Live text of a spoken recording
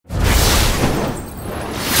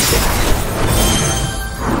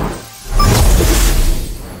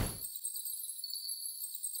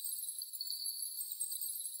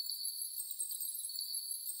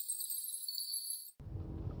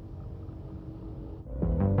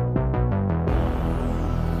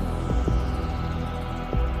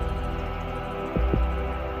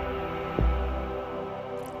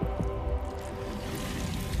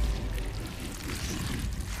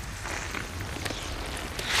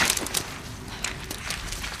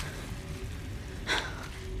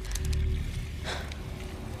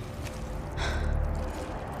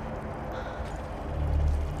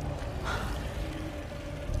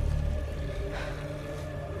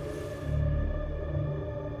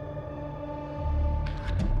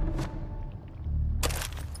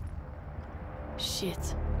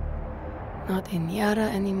Shit. Not in Yara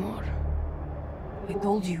anymore. I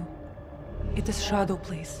told you. It is Shadow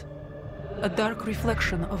Place. A dark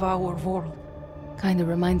reflection of our world. Kinda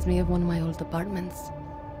reminds me of one of my old apartments.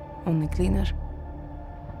 Only cleaner.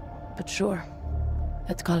 But sure.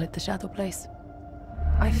 Let's call it the Shadow Place.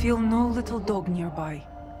 I feel no little dog nearby.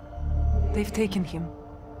 They've taken him.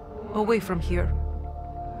 Away from here.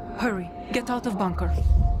 Hurry, get out of bunker.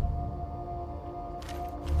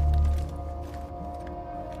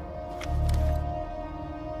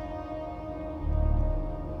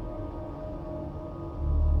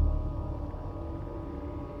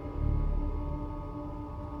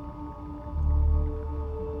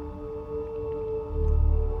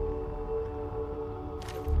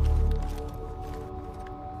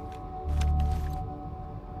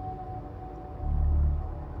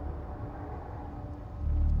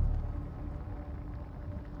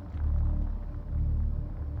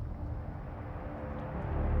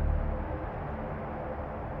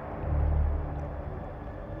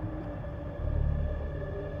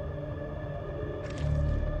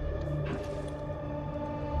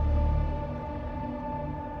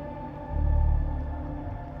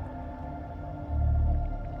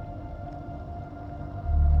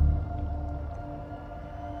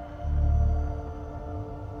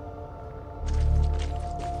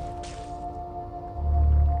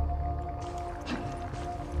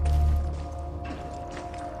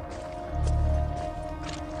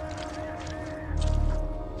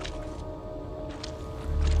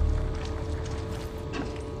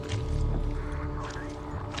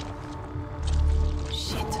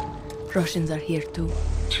 Russians are here too.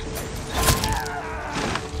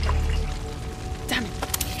 Damn it!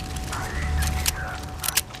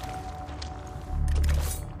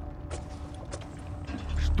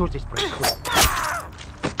 Что здесь происходит?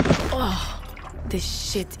 Oh, this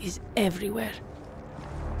shit is everywhere.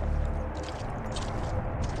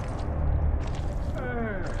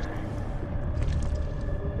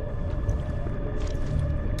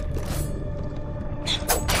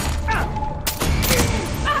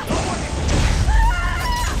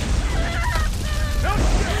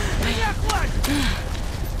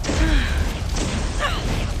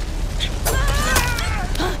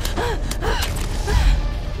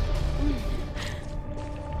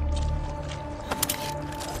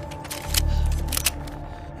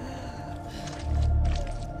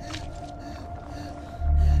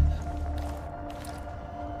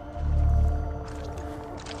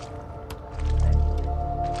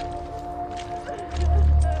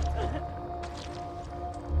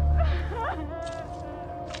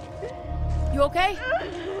 You okay?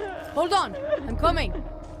 Hold on, I'm coming.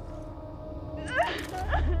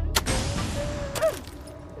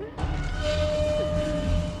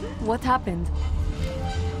 What happened?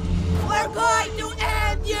 We're going to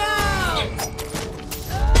end you!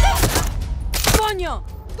 Coño!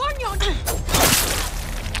 Coño!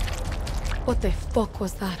 What the fuck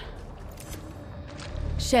was that?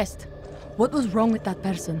 Shest, what was wrong with that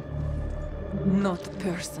person? Not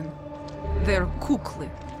person. They're kukli.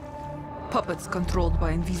 Puppets controlled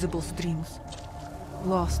by invisible strings.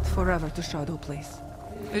 Lost forever to Shadow Place.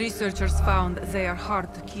 Researchers found they are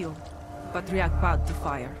hard to kill, but react bad to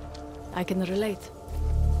fire. I can relate.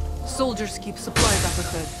 Soldiers keep supplies up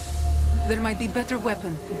ahead. There might be better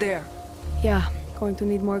weapon there. Yeah, going to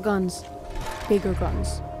need more guns. Bigger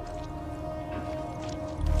guns.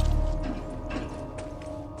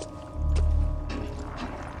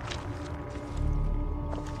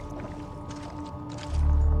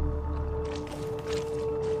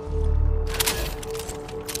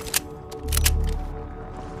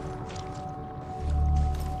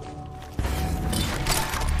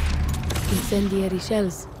 Incendiary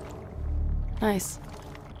shells. Nice.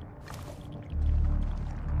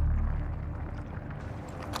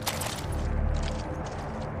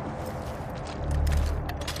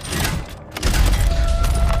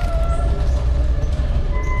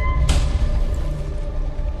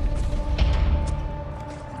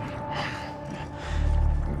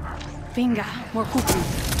 Finga, more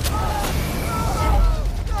cookies.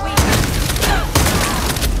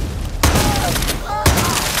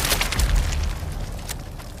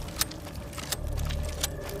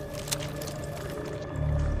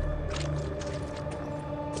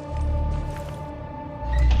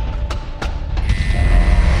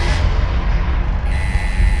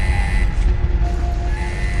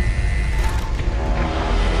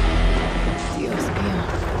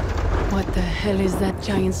 What the hell is that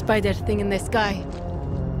giant spider thing in the sky?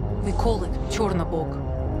 We call it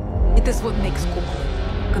Chornobog. It is what makes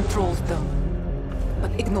Kukli, controls them.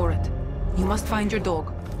 But ignore it. You must find your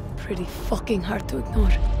dog. Pretty fucking hard to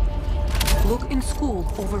ignore. Look in school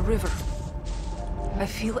over river. I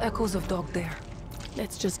feel echoes of dog there.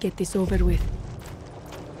 Let's just get this over with.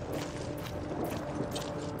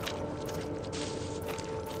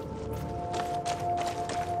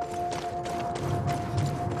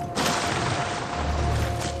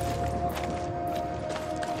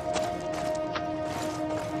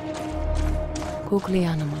 Googly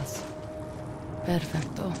animals.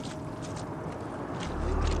 Perfecto.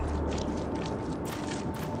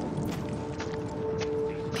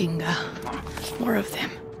 Pinga. More of them.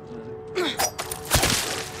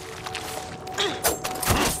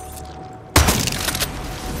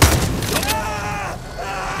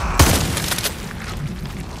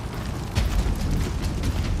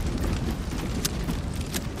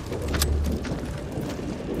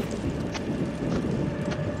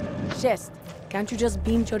 Chest. Can't you just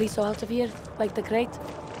beam Chorizo out of here, like the crate?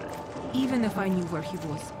 Even if I knew where he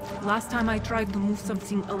was. Last time I tried to move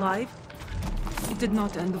something alive, it did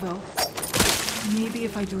not end well. Maybe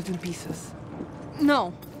if I do it in pieces.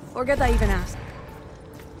 No. Forget I even asked.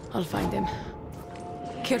 I'll find him.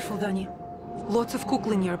 Careful, Dani. Lots of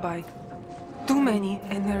kukli nearby. Too many,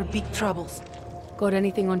 and there are big troubles. Got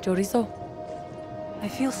anything on Chorizo? I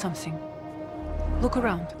feel something. Look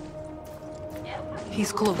around.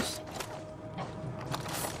 He's close.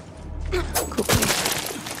 Quickly.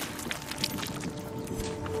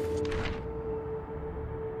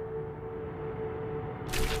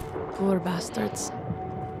 Poor bastards.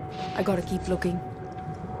 I gotta keep looking.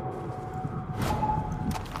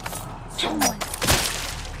 Someone.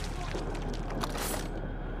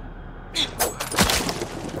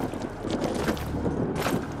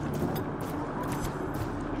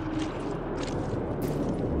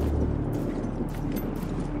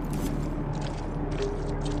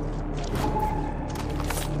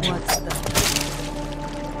 What's that?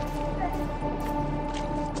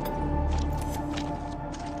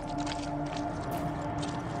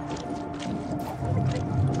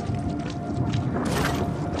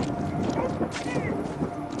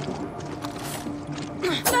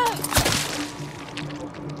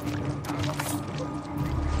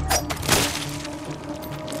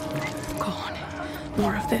 Gone.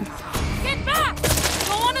 More of them. Get back!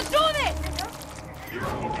 Don't want to do this!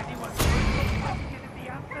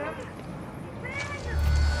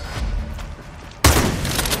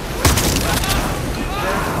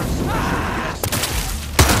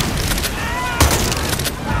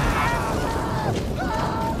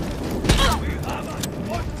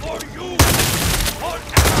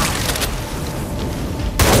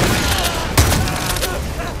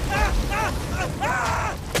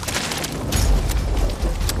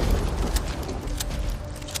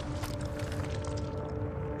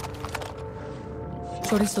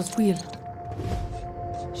 Chorizo's wheel.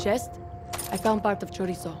 Chest? I found part of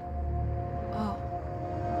Chorizo. Oh.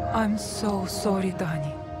 I'm so sorry,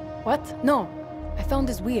 Dani. What? No. I found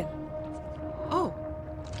his wheel. Oh.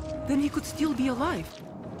 Then he could still be alive.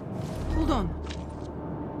 Hold on.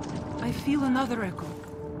 I feel another echo.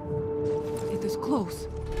 It is close.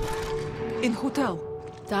 In hotel.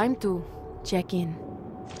 Time to check in.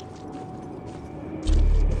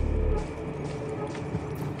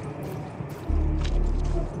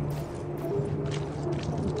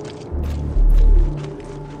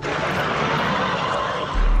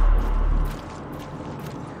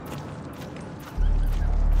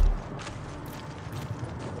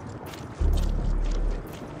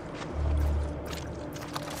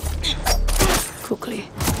 Quickly.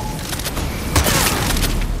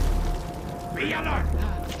 Be alert!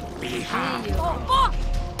 Behind! Oh, fuck!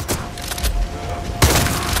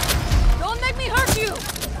 Don't make me hurt you!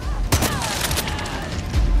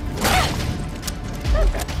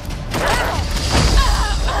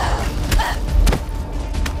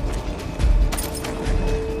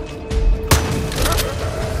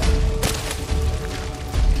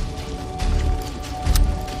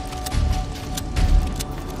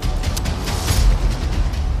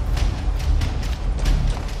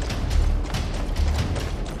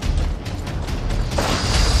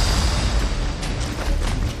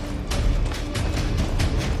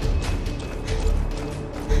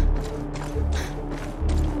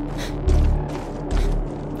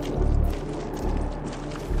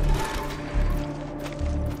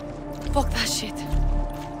 Fuck that shit.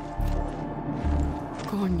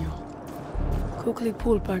 Coño. Quickly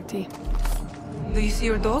pool party. Do you see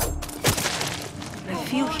your dog? I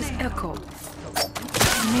feel his echo.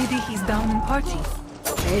 Maybe he's down in party.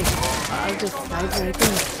 Hey, I'll just dive right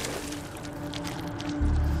in.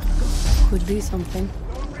 Could be something.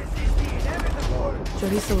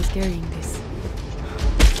 Chorizo was carrying this.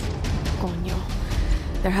 Coño.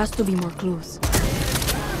 There has to be more clues.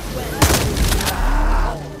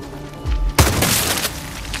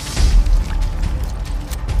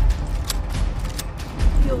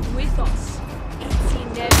 You're with us. It's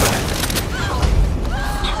inevitable.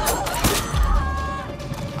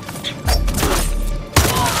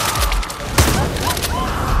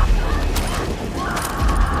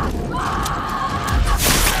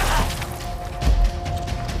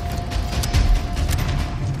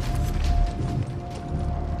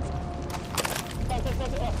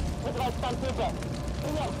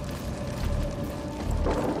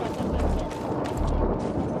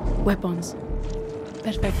 Weapons.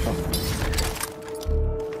 Perfecto.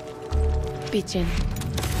 Pitching.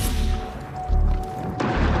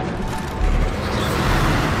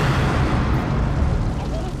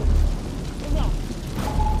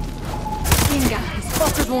 Inga, these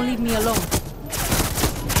fuckers won't leave me alone.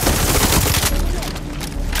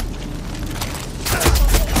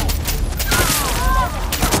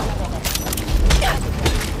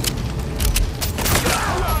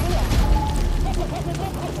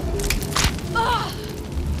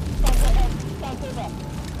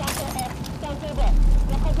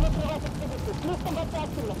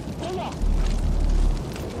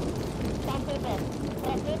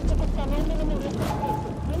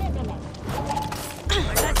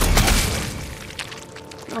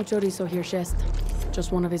 No chorizo here, Shest.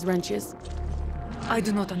 Just one of his wrenches. I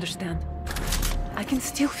do not understand. I can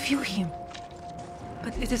still feel him.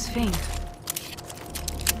 But it is faint.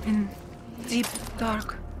 In deep,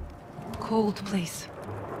 dark, cold place.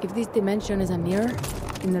 If this dimension is a mirror,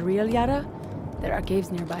 in the real Yara, there are caves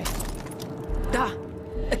nearby. Da!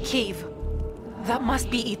 A cave. That must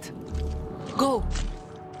be it. Go!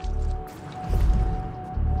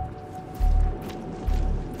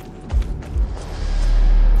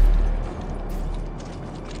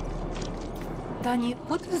 Dani,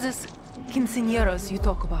 what is this quinceañeras you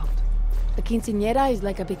talk about? A quinceañera is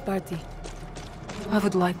like a big party. I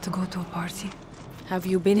would like to go to a party. Have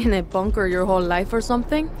you been in a bunker your whole life or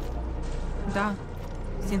something? Da.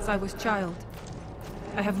 Since I was child.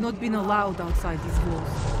 I have not been allowed outside these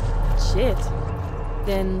walls. Shit.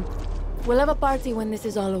 Then we'll have a party when this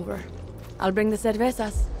is all over. I'll bring the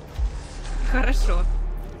cervezas. Хорошо.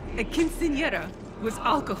 A quinceañera with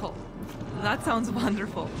alcohol. That sounds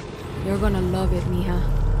wonderful. You're gonna love it, mija.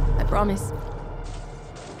 I promise.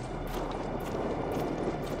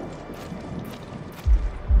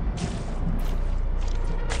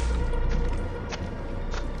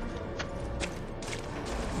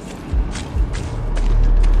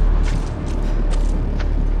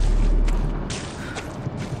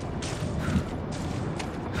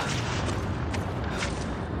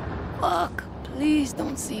 Fuck. Please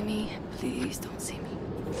don't see me. Please don't see me.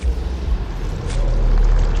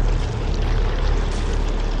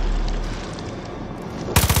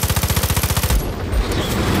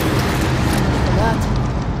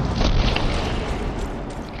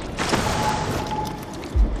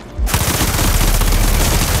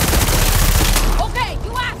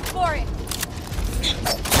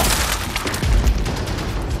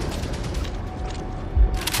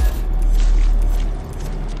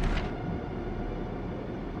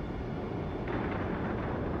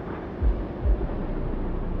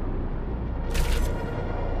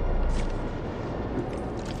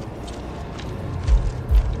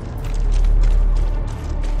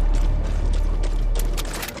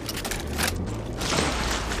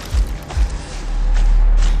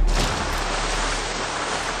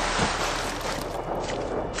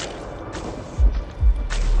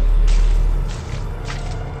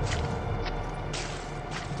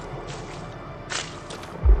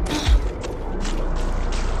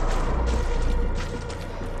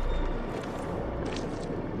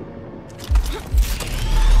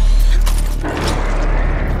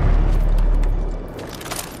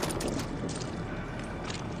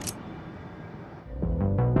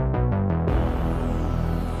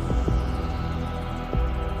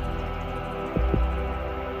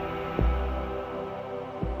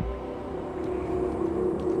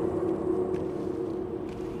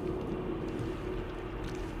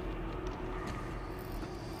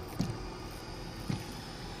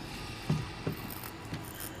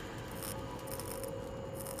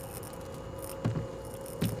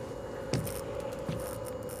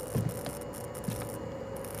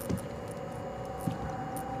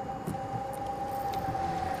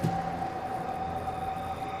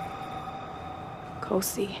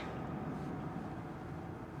 Cozy.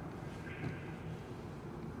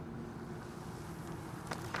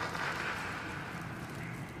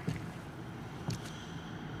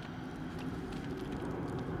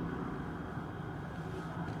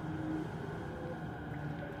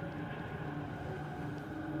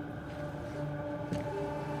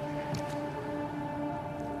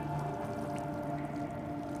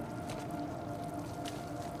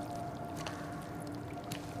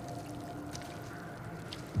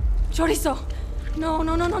 Chorizo! No,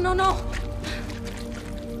 no, no, no, no, no!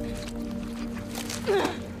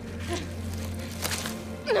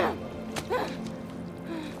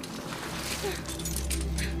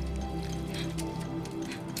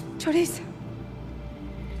 Chorizo.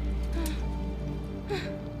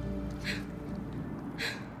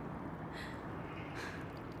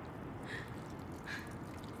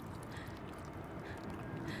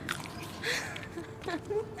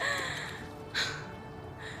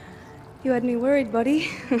 You had me worried, buddy.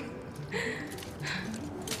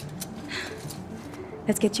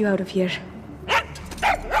 Let's get you out of here.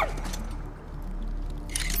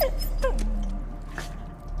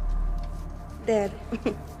 There.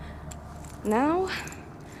 Now,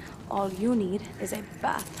 all you need is a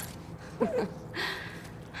bath.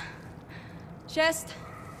 Chest,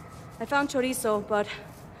 I found Chorizo, but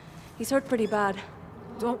he's hurt pretty bad.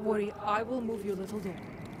 Don't worry, I will move your little dog.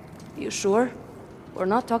 You sure? We're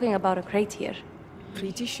not talking about a crate here.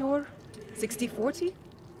 Pretty sure? 60-40?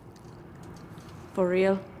 For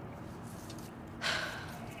real?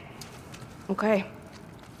 Okay.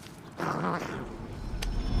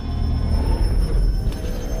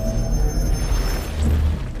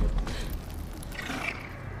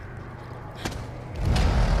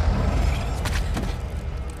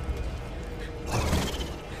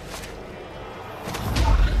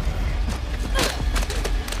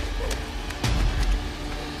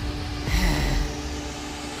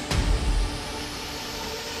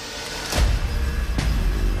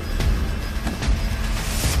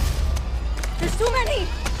 There's too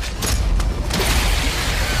many!